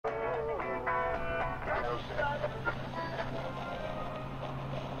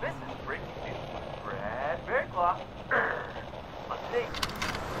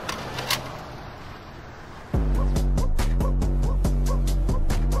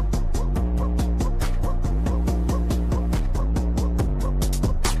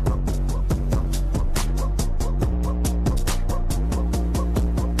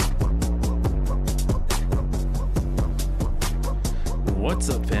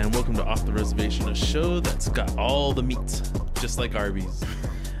and welcome to Off the Reservation, a show that's got all the meats, just like Arby's.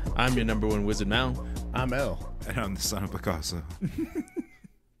 I'm your number one wizard, Mal. I'm El. And I'm the son of Picasso.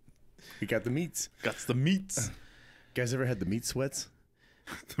 We got the meats. Got the meats. You guys ever had the meat sweats?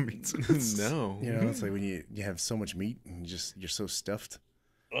 The meat sweats. No. You know, it's like when you have so much meat and you're so stuffed.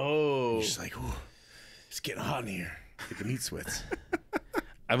 Oh. You're just like, ooh, it's getting hot in here. Get the meat sweats.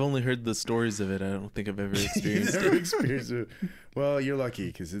 I've only heard the stories of it. I don't think I've ever experienced You've never it. experienced it. Well, you're lucky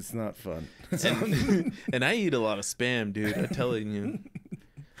because it's not fun. And I eat a lot of Spam, dude. I'm telling you.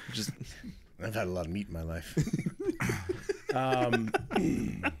 Just I've had a lot of meat in my life.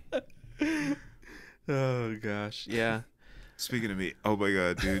 oh gosh, yeah. Speaking of meat, oh my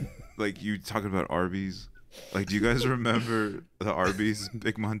god, dude! Like you talking about Arby's? Like, do you guys remember the Arby's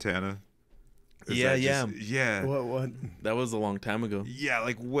Big Montana? Yeah. What? That was a long time ago. Yeah,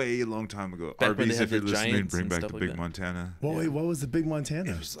 like way a long time ago. Back when they Arby's, had if you're the listening, Giants bring and back stuff the like Big that. Montana. Well, wait, what was the Big Montana?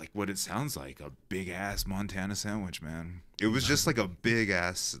 It was like what it sounds like—a big ass Montana sandwich, man. It was just like a big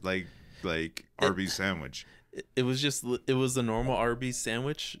ass like Arby's sandwich. It was a normal Arby's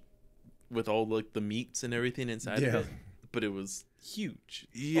sandwich with all like the meats and everything inside of it, but it was huge.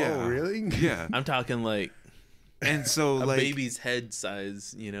 Yeah. Oh, really? Yeah. I'm talking like And so a like baby's head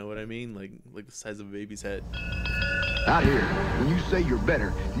size, you know what I mean? Like the size of a baby's head. Out here, when you say you're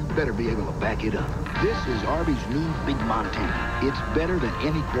better, you better be able to back it up. This is Arby's new Big Montana. It's better than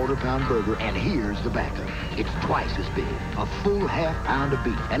any quarter-pound burger, and here's the backup. It's twice as big, a full half-pound of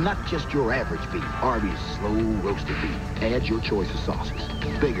beef, and not just your average beef. Arby's slow-roasted beef. Add your choice of sauces.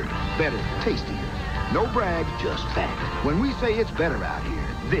 Bigger, better, tastier. No brag, just fact. When we say it's better out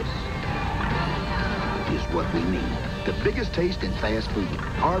here, this is what we mean. The biggest taste in fast food.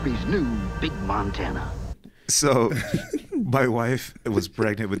 Arby's new Big Montana. So my wife was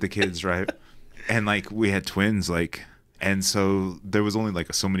pregnant with the kids, right? And like we had twins, like, and so there was only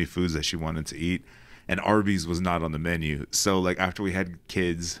like so many foods that she wanted to eat, and Arby's was not on the menu. So like after we had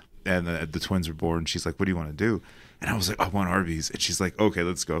kids and the twins were born, she's like, what do you want to do? And I was like, I want Arby's. And she's like, okay,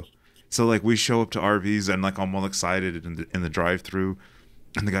 let's go. So like we show up to Arby's and like I'm all excited in the drive-through,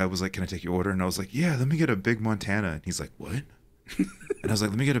 and the guy was like, can I take your order? And I was like, yeah, let me get a Big Montana. And he's like, what? And I was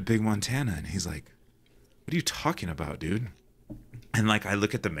like, let me get a Big Montana. And he's like, what are you talking about, dude? And like I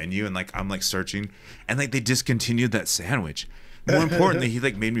look at the menu and like I'm like searching, and like they discontinued that sandwich. More importantly, he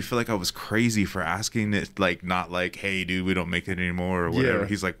like made me feel like I was crazy for asking it, like not like, hey dude, we don't make it anymore or whatever. Yeah.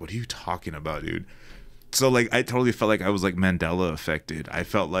 He's like, what are you talking about, dude? So like I totally felt like I was like Mandela affected. I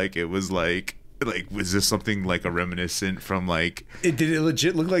felt like it was like was this something like a reminiscent from like Did it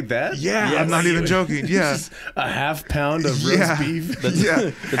legit look like that? yeah, I'm not even joking. Yeah. Just a half pound of roast beef. Yeah.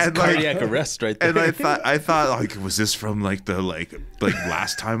 That's cardiac arrest right there. And I thought like, was this from like the like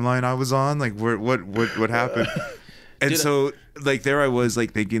last timeline I was on? Like what happened? And Dude, so like there I was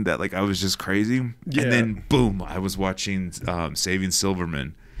like thinking that like I was just crazy. Yeah. And then boom, I was watching Saving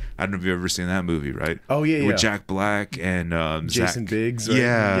Silverman. I don't know if you've ever seen that movie, right? Oh, yeah, With yeah. Jack Black and Jason Zach. Biggs. Right?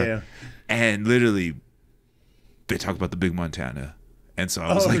 Yeah. And literally they talk about the Big Montana. And so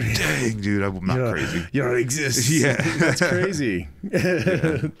I was like, really? dang, dude, I'm not crazy. You don't exist. Yeah. That's crazy.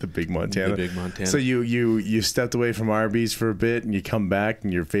 The Big Montana. The Big Montana. So you stepped away from Arby's for a bit, and you come back,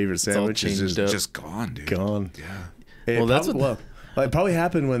 and your favorite all sandwich is changed just up. Just gone, dude. gone. Yeah. Well, that's well, it probably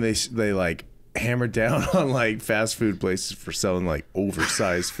happened when they like hammered down on like fast food places for selling like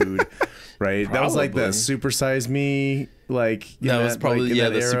oversized food, right? That was like the Probably. Super Size Me, like That was probably, like, in yeah,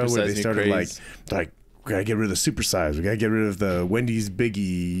 that the era Super where they Size Me started craze. like we gotta get rid of the super size, we gotta get rid of the Wendy's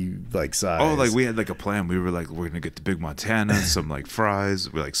Biggie like size. Oh, like we had like a plan. We were like, we're gonna get the Big Montana, some like fries.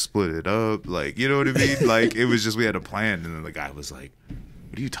 We like split it up, like you know what I mean. Like it was just we had a plan, and then the guy was like,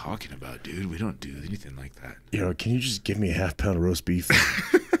 "What are you talking about, dude? We don't do anything like that." Can you just give me a half pound of roast beef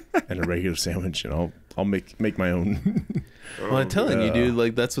and a regular sandwich, and I'll make my own. Well, I'm telling you, dude,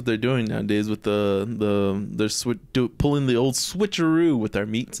 like that's what they're doing nowadays with they're pulling the old switcheroo with our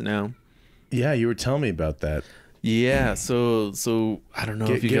meats now. Yeah, you were telling me about that. Yeah, so I don't know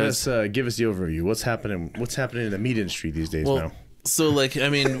if you guys give us the overview. What's happening in the meat industry these days now? So like I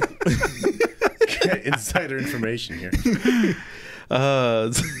mean Insider information here.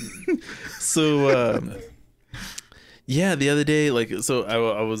 Yeah, the other day, like, so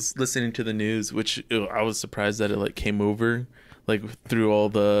I was listening to the news, which I was surprised that it like came over, like through all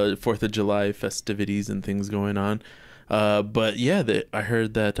the 4th of July festivities and things going on. But yeah, I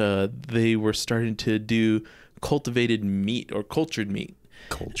heard that they were starting to do cultivated meat or cultured meat.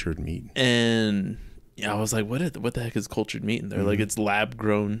 Cultured meat. And yeah, I was like, what the heck is cultured meat? And they're like, it's lab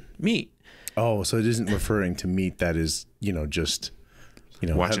grown meat. Oh, so it isn't referring to meat that is, just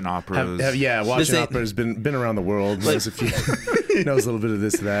Watching operas. watching operas been around the world. Knows a few Knows a little bit of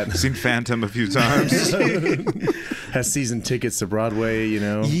this, that. Seen Phantom a few times. Has season tickets to Broadway, you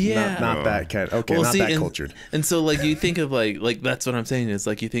know? Yeah. Not that kind. Okay, Well, not see, that and, cultured. And so like you think of like that's what I'm saying is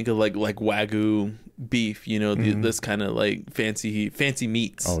like you think of like Wagyu beef, you know, this kind of like fancy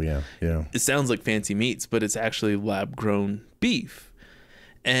meats. Oh yeah, yeah. It sounds like fancy meats, but it's actually lab grown beef.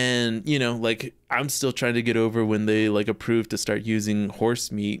 And you know, like I'm still trying to get over when they like approved to start using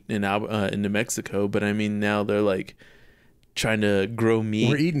horse meat in New Mexico, but I mean now they're like trying to grow meat.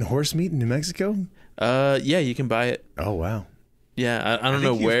 We're eating horse meat in New Mexico? Yeah, you can buy it. Oh wow. Yeah, I don't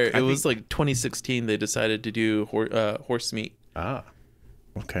know where. It was like 2016 they decided to do horse meat. Ah.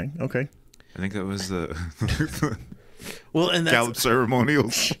 Okay. I think that was the Well, and that's Gallup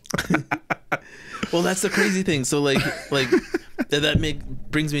ceremonials. well, that's the crazy thing. So like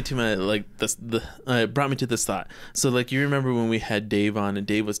brings me to my like brought me to this thought. So like you remember when we had Dave on and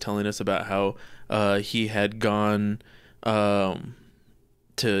Dave was telling us about how he had gone to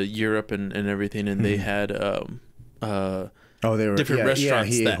Europe and everything, and they had they were different restaurants. Yeah,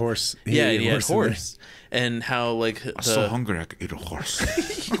 he ate horse. He had horse, and how like I'm so hungry I could eat a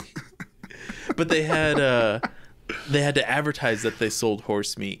horse. but they had to advertise that they sold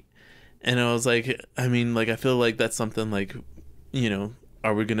horse meat, and I was like, I mean, like I feel like that's something like, you know,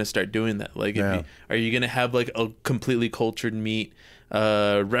 are we gonna start doing that? Like, are you gonna have like a completely cultured meat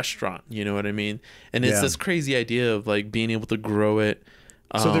restaurant? You know what I mean? And it's this crazy idea of like being able to grow it.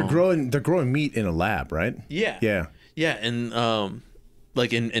 So they're growing meat in a lab, right? Yeah, and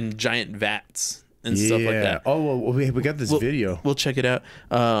like in giant vats and stuff like that. Oh well, we got this video. We'll check it out.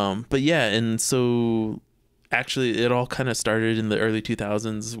 But yeah, and so actually, it all kind of started in the early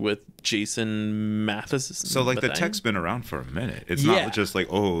 2000s with Jason Matheson. So like the tech's been around for a minute. It's not just like,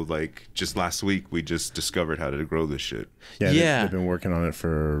 oh, like just last week we just discovered how to grow this shit. Yeah, they've been working on it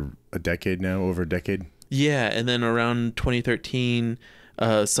for a decade now, over a decade. Yeah, and then around 2013,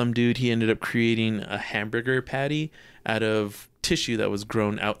 some dude, he ended up creating a hamburger patty out of tissue that was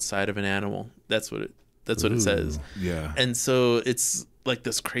grown outside of an animal. That's what it says. Yeah. And so it's like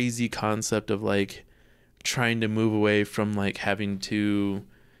this crazy concept of like trying to move away from like having to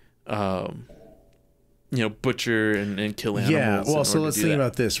butcher and kill animals. Yeah, well, so let's think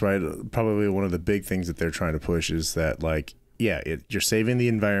about this, right? Probably one of the big things that they're trying to push is that like, you're saving the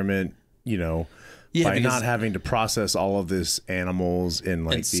environment, you know, by not having to process all of this animals in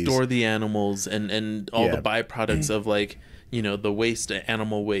like and store the animals and all the byproducts of like, you know, the waste,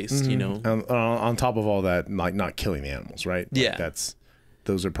 animal waste, you know, on top of all that, like not killing the animals, right? Yeah, like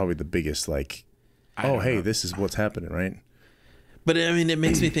those are probably the biggest like, this is what's happening, right? But I mean, it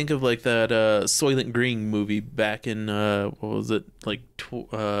makes me think of like that Soylent Green movie back in what was it, like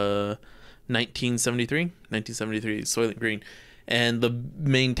 1973, Soylent Green. And the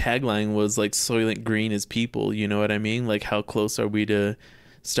main tagline was like Soylent Green is people, you know what I mean? Like how close are we to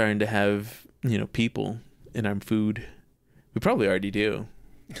starting to have, you know, people in our food? We probably already do.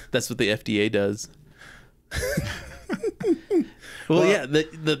 That's what the FDA does. Well, yeah,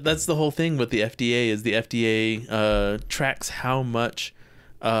 that's the whole thing with the FDA is the FDA tracks how much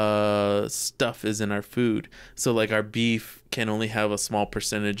stuff is in our food. So like our beef can only have a small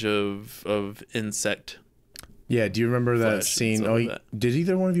percentage of insect. Yeah, do you remember that scene? Did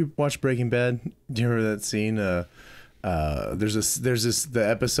either one of you watch Breaking Bad? Do you remember that scene? There's the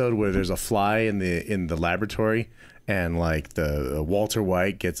episode where there's a fly in the laboratory, and like the Walter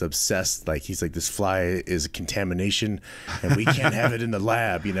White gets obsessed. Like he's like, this fly is a contamination, and we can't have it in the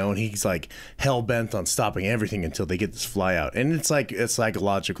lab, you know. And he's like hell bent on stopping everything until they get this fly out. And it's like a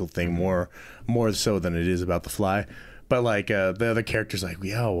psychological thing more so than it is about the fly. But like the other character's like,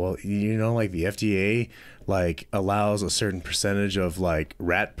 yeah, well, you know, like the FDA like allows a certain percentage of like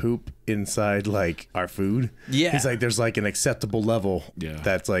rat poop inside like our food. Yeah, he's like, there's like an acceptable level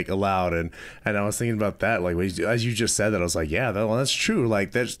that's like allowed, and I was thinking about that, like as you just said that, I was like, yeah, that's true.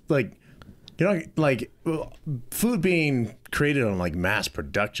 Like that's like, you know, like food being created on like mass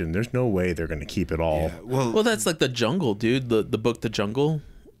production. There's no way they're gonna keep it all. Yeah. Well, that's like The Jungle, dude. The book The Jungle.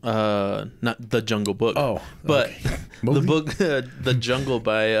 Not The Jungle Book. Oh, but okay. The book The Jungle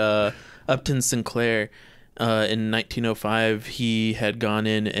by Upton Sinclair. In 1905, he had gone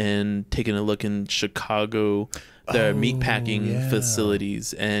in and taken a look in Chicago, their meatpacking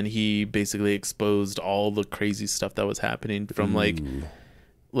facilities, and he basically exposed all the crazy stuff that was happening from like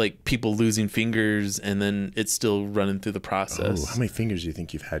people losing fingers, and then it's still running through the process. How many fingers do you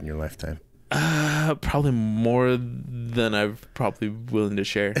think you've had in your lifetime? Probably more than I'm probably willing to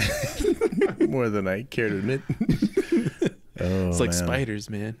share. More than I care to admit. It's like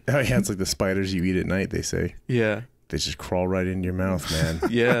spiders, man. Oh yeah, it's like the spiders you eat at night, they say. Yeah. They just crawl right into your mouth, man.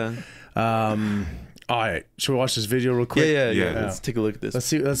 Yeah. All right, should we watch this video real quick? Yeah. Let's take a look at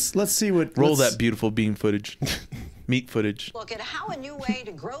this. Let's see what. Roll that beautiful bean footage. Meat footage. Look at how a new way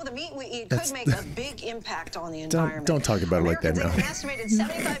to grow the meat we eat could make a big impact on the environment. Don't talk about it like that now. Americans ate an estimated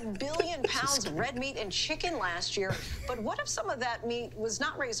 75 billion pounds of red meat and chicken last year. But what if some of that meat was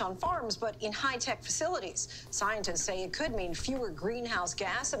not raised on farms, but in high-tech facilities? Scientists say it could mean fewer greenhouse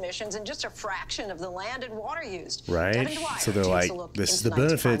gas emissions and just a fraction of the land and water used. Right. So they're like, this is the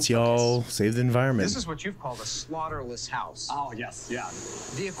benefits, y'all. Save the environment. This is what you've called a slaughterless house. Oh, yes, yeah.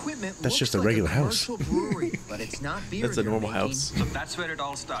 The equipment That's looks just a like regular a house. commercial brewery, but it's not beer. That's a normal house. So that's where it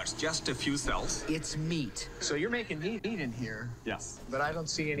all starts. Just a few cells. It's meat. So you're making meat in here. Yes. But I don't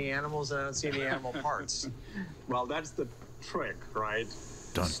see any animals and I don't see any animal parts. Well, that's the trick, right?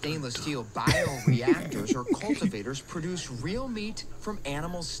 Stainless steel bioreactors or cultivators produce real meat from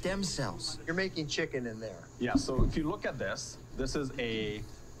animal stem cells. You're making chicken in there. Yeah, so if you look at this, this is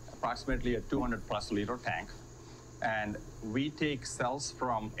approximately a 200 plus liter tank. And we take cells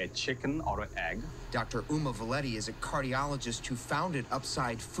from a chicken or an egg. Dr. Uma Valetti is a cardiologist who founded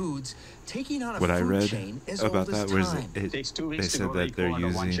Upside Foods, taking on a What I food read chain as about old as that was time. It takes 2 they weeks to said grow the that they're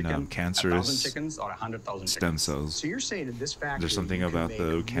equivalent of one using chicken, 1,000 cancerous chickens or 100,000 stem chickens. cells. So you're saying in this factory There's something you can about make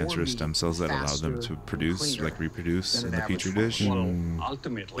the more cancerous meat stem cells that allow them faster to and produce, cleaner like reproduce than in an the petri average dish. farm. Well,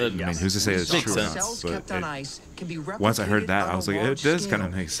 ultimately, I mean, yes. who's to say it's Makes true or sense. not? Cells But kept on ice can be replicated once I heard that, on I was a like, it large does scale.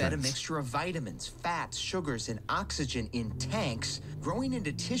 kind of make Fed a sense. mixture of vitamins, fats, sugars, and oxygen in tanks, growing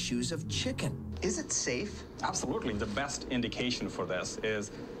into tissues of chicken. Is it safe? Absolutely. The best indication for this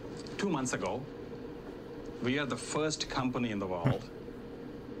is 2 months ago, we are the first company in the world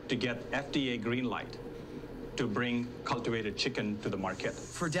to get FDA green light to bring cultivated chicken to the market.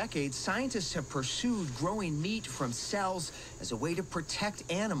 For decades, scientists have pursued growing meat from cells as a way to protect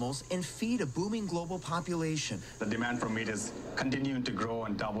animals and feed a booming global population. The demand for meat is continuing to grow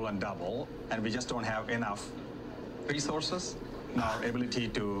and double, and we just don't have enough resources nor ability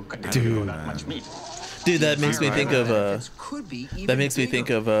to continue to grow that much meat. Dude, that makes me think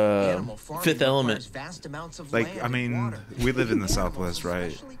of Fifth Element. Like, I mean, we live in the Southwest,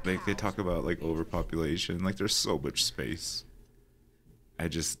 right? Like, they talk about, like, overpopulation. Like, there's so much space. I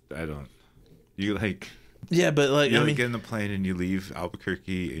don't. You, like... Yeah, but, like, you get in the plane and you leave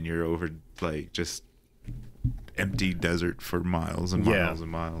Albuquerque and you're over, like, just empty desert for miles and miles and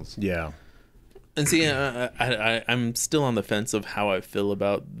miles. Yeah. And see, I'm still on the fence of how I feel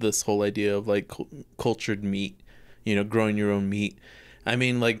about this whole idea of like cultured meat, growing your own meat. I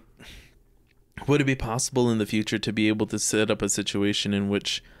mean, like, would it be possible in the future to be able to set up a situation in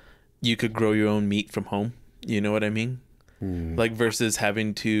which you could grow your own meat from home? You know what I mean? Like versus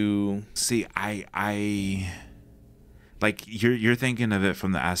having to see, I like you're thinking of it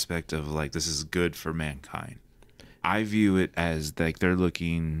from the aspect of like this is good for mankind. I view it as like they're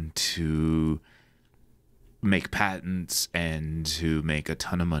looking to make patents and to make a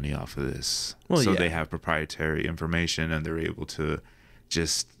ton of money off of this. Well, so yeah. they have proprietary information and they're able to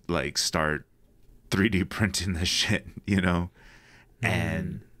just like start 3D printing this shit,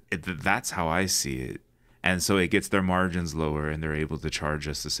 and that's how I see it. And so it gets their margins lower and they're able to charge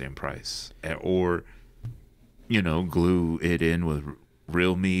us the same price, or glue it in with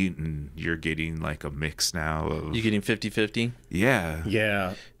real meat and you're getting like a mix now of you're getting 50-50.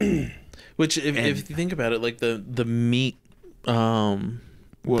 Yeah. Which if you think about it, like the meat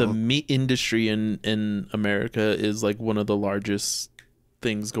the meat industry in America is like one of the largest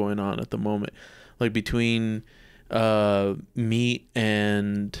things going on at the moment. Like between meat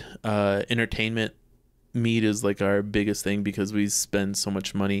and entertainment, meat is like our biggest thing because we spend so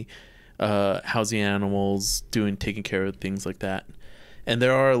much money housing animals, taking care of things like that. And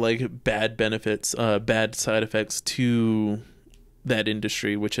there are like bad benefits, bad side effects to that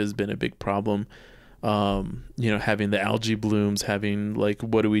industry, which has been a big problem. Having the algae blooms, having like,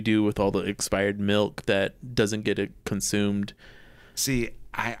 what do we do with all the expired milk that doesn't get consumed? See,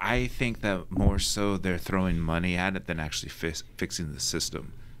 I think that more so they're throwing money at it than actually fixing the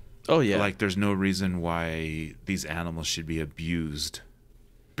system. Oh, yeah. Like, there's no reason why these animals should be abused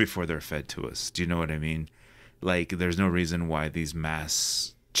before they're fed to us. Do you know what I mean? Like, there's no reason why these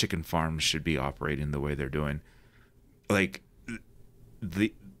mass chicken farms should be operating the way they're doing. Like,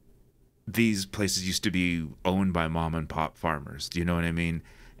 these places used to be owned by mom and pop farmers. Do you know what I mean?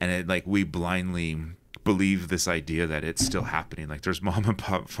 And we blindly believe this idea that it's still happening. Like, there's mom and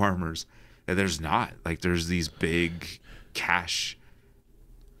pop farmers, and there's not. Like, there's these big cash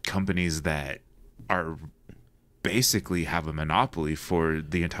companies that are basically have a monopoly for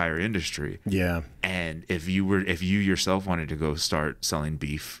the entire industry. Yeah. And if you yourself wanted to go start selling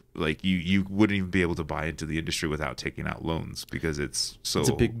beef, like you wouldn't even be able to buy into the industry without taking out loans because it's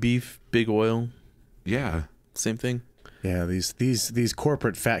a big beef, big oil. Yeah. Same thing. Yeah, these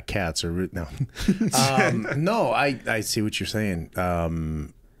corporate fat cats are no. No, I see what you're saying.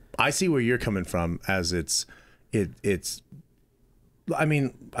 I see where you're coming from. As it's. I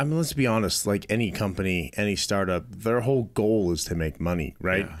mean, let's be honest. Like any company, any startup, their whole goal is to make money,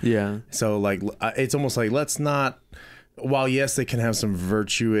 right? Yeah. So like, it's almost like let's not. While yes, they can have some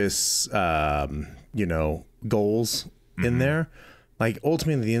virtuous, goals in there. Like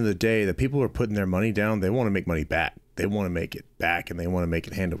ultimately, at the end of the day, the people who are putting their money down, they want to make money back. They want to make it back, and they want to make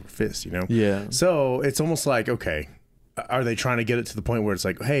it hand over fist. Yeah. So it's almost like, okay, are they trying to get it to the point where it's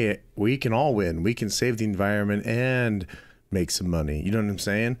like, hey, we can all win. We can save the environment and make some money. You know what I'm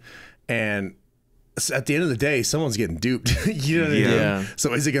saying? And at the end of the day, someone's getting duped. You know what I mean? Yeah.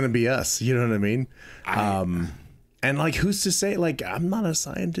 So is it going to be us? You know what I mean? And like, who's to say? Like, I'm not a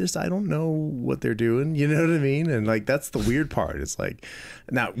scientist. I don't know what they're doing. You know what I mean? And like, that's the weird part. It's like,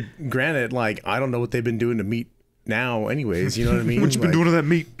 now, granted, like, I don't know what they've been doing to meat now anyways. You know what I mean? What you been doing to that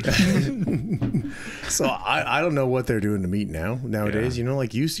meat? So I don't know what they're doing to meat nowadays. Yeah.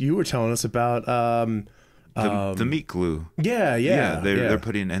 Like you were telling us about the meat glue. Yeah. They're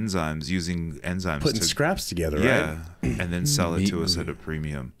putting using enzymes, putting scraps together, right? Yeah, and then sell it to us at a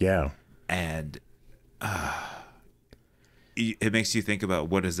premium. Yeah, and it makes you think about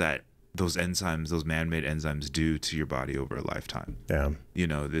what is that those enzymes, those man-made enzymes, do to your body over a lifetime. Yeah,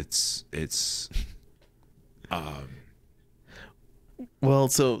 it's. Well,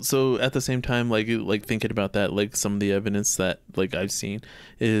 so at the same time, like thinking about that, like some of the evidence that like I've seen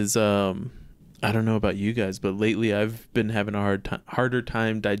is I don't know about you guys, but lately I've been having a harder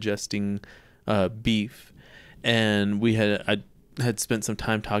time digesting beef, and I had spent some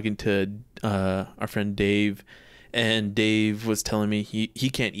time talking to our friend Dave, and Dave was telling me he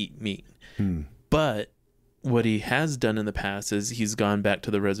can't eat meat, but what he has done in the past is he's gone back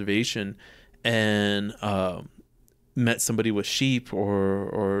to the reservation and met somebody with sheep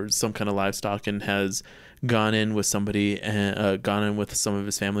or some kind of livestock, and has gone in with somebody and gone in with some of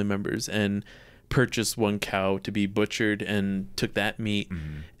his family members and purchased one cow to be butchered and took that meat.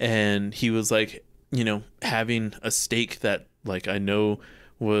 And he was like, having a steak that like I know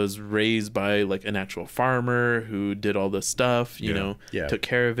was raised by like an actual farmer who did all this stuff, took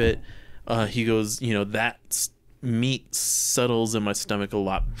care of it. He goes, that meat settles in my stomach a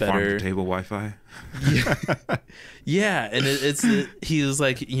lot better. Farm to table Wi-Fi. Yeah, and he was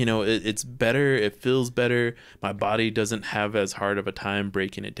like, it's better, it feels better, my body doesn't have as hard of a time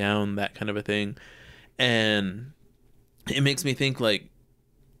breaking it down, that kind of a thing. And it makes me think, like,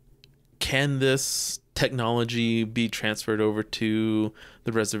 can this technology be transferred over to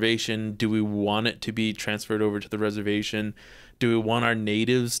the reservation? Do we want it to be transferred over to the reservation? Do we want our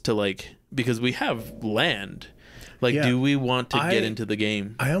natives to, like, because we have land, like, do we want to get into the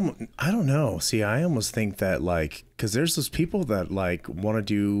game? I don't know. See, I almost think that, like, because there's those people that like want to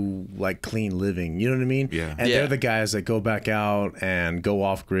do like clean living. You know what I mean? Yeah. And they're the guys that go back out and go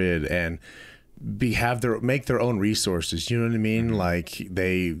off grid and make their own resources. You know what I mean? Like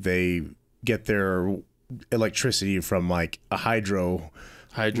they get their electricity from like a hydro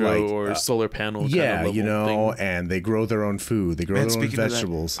like, or solar panel. Yeah, kind of thing. and they grow their own food. They grow their own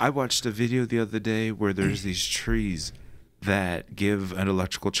vegetables. I watched a video the other day where there's these trees that give an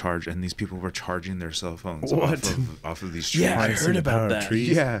electrical charge, and these people were charging their cell phones off of these trees. Yeah, I heard about that. Trees.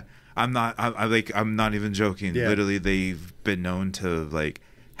 Yeah, I'm not even joking. Yeah. Literally, they've been known to like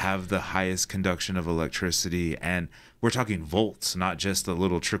have the highest conduction of electricity, and we're talking volts, not just a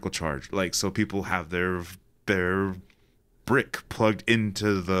little trickle charge. Like, so people have their brick plugged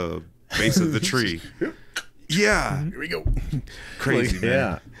into the base of the tree. Yeah, Here we go. Crazy, man.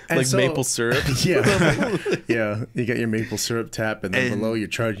 Yeah. And Like maple syrup. Yeah. Yeah. You got your maple syrup tap, and then below you're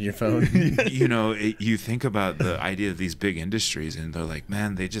charging your phone. You think about the idea of these big industries, and they're like,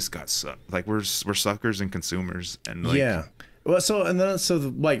 man, they just got like we're suckers and consumers, and like, yeah. Well,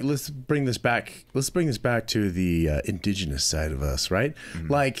 let's bring this back. Let's bring this back to the indigenous side of us, right?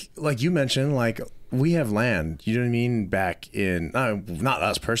 Mm-hmm. Like you mentioned, like we have land. You know what I mean? Back in not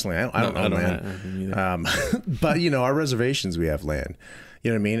us personally. I don't know land. But our reservations, we have land. You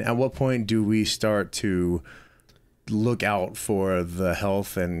know what I mean? At what point do we start to look out for the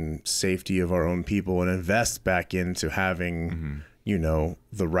health and safety of our own people and invest back into having,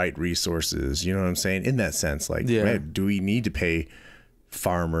 the right resources? You know what I'm saying? In that sense, like, man, do we need to pay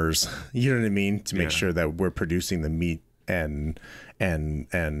farmers, you know what I mean, to make sure that we're producing the meat and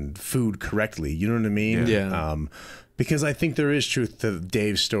food correctly? You know what I mean? Yeah. Because I think there is truth to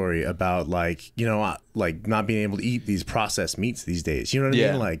Dave's story about like, you know, like not being able to eat these processed meats these days. You know what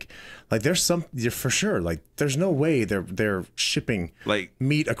I mean? Like there's some for sure. Like there's no way they're shipping like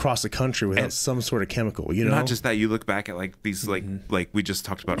meat across the country without some sort of chemical. You know, not just that. You look back at like these like we just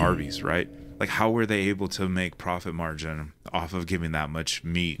talked about Arby's, right? Like how were they able to make profit margin off of giving that much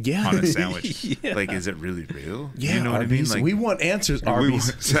meat on a sandwich? Like, is it really real? Yeah, you know Arby's, what I mean? Like, we want answers,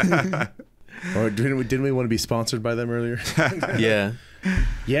 Arby's. Or didn't we want to be sponsored by them earlier? Yeah.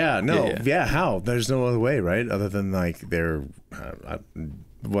 Yeah. How? There's no other way, right? Other than like they're,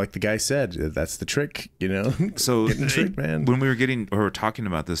 like the guy said, that's the trick, you know. So getting tricked, man. When we were talking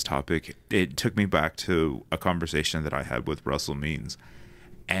about this topic, it took me back to a conversation that I had with Russell Means,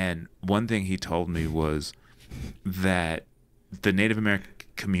 and one thing he told me was that the Native American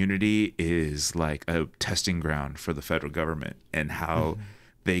community is like a testing ground for the federal government and how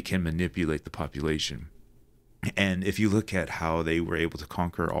they can manipulate the population. And if you look at how they were able to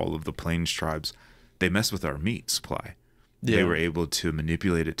conquer all of the Plains tribes, they messed with our meat supply. Yeah. They were able to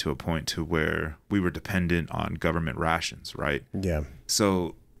manipulate it to a point to where we were dependent on government rations, right? Yeah.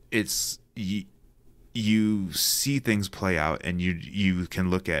 So it's you see things play out, and you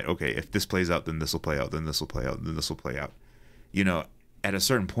can look at, okay, if this plays out, then this will play out, then this will play out, then this will play out. You know, at a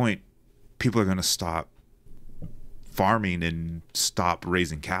certain point, people are going to stop farming and stop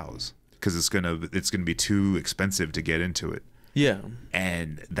raising cows because it's gonna be too expensive to get into it. Yeah.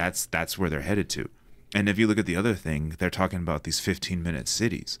 And that's where they're headed to. And if you look at the other thing, they're talking about these 15-minute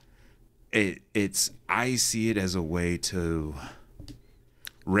cities. I see it as a way to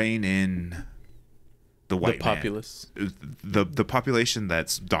rein in the white populace, the population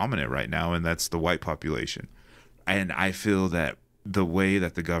that's dominant right now, and that's the white population. And I feel that the way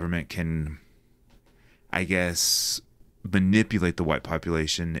that the government can, I guess, manipulate the white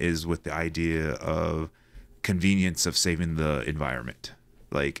population is with the idea of convenience of saving the environment.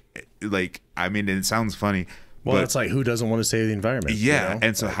 Like I mean, it sounds funny. Well, it's like, who doesn't want to save the environment? Yeah, you know?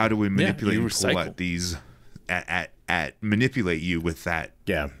 and so how do we manipulate and pull recycle. at these at manipulate you with that?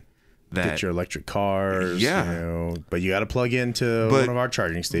 Yeah. Get your electric cars. Yeah. You know, but you got to plug into one of our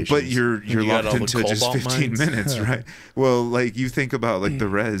charging stations. But you're locked into just 15 minutes, right? Well, like you think about like the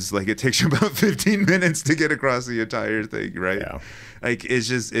res, like it takes you about 15 minutes to get across the entire thing, right? Yeah. Like it's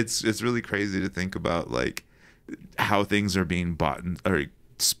just it's really crazy to think about like how things are being bought or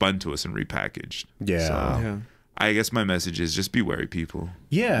spun to us and repackaged. Yeah. So, I guess my message is just be wary, people.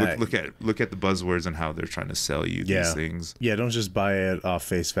 Yeah. Look at the buzzwords and how they're trying to sell you these things. Yeah, don't just buy it off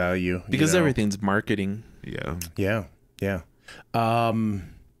face value. Because everything's marketing. Yeah.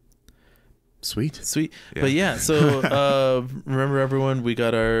 Sweet. Yeah. But yeah, so remember everyone, we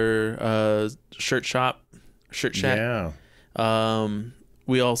got our shirt shack. Yeah.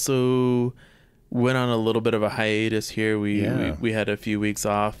 We also went on a little bit of a hiatus here. We had a few weeks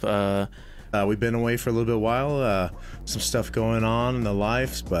off. We've been away for a little bit while. Some stuff going on in the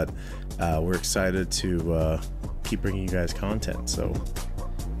lives, but we're excited to keep bringing you guys content. So,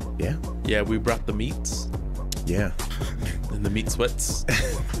 yeah, we brought the meats. Yeah, and the meat sweats.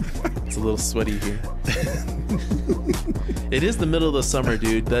 It's a little sweaty here. It is the middle of the summer,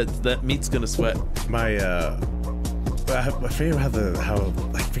 dude. That meat's gonna sweat. I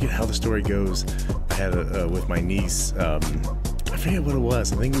forget how the story goes. I had with my niece. I forget what it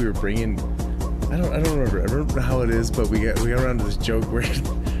was. I think we were bringing. I don't remember. I don't remember how it is, but we got around to this joke where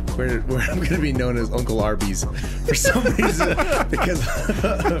I'm going to be known as Uncle Arby's for some reason because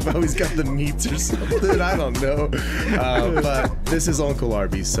I've always got the meats or something. I don't know. But this is Uncle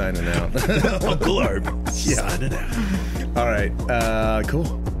Arby's signing out. Uncle Arby's signing out. All right.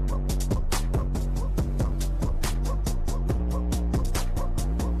 Cool.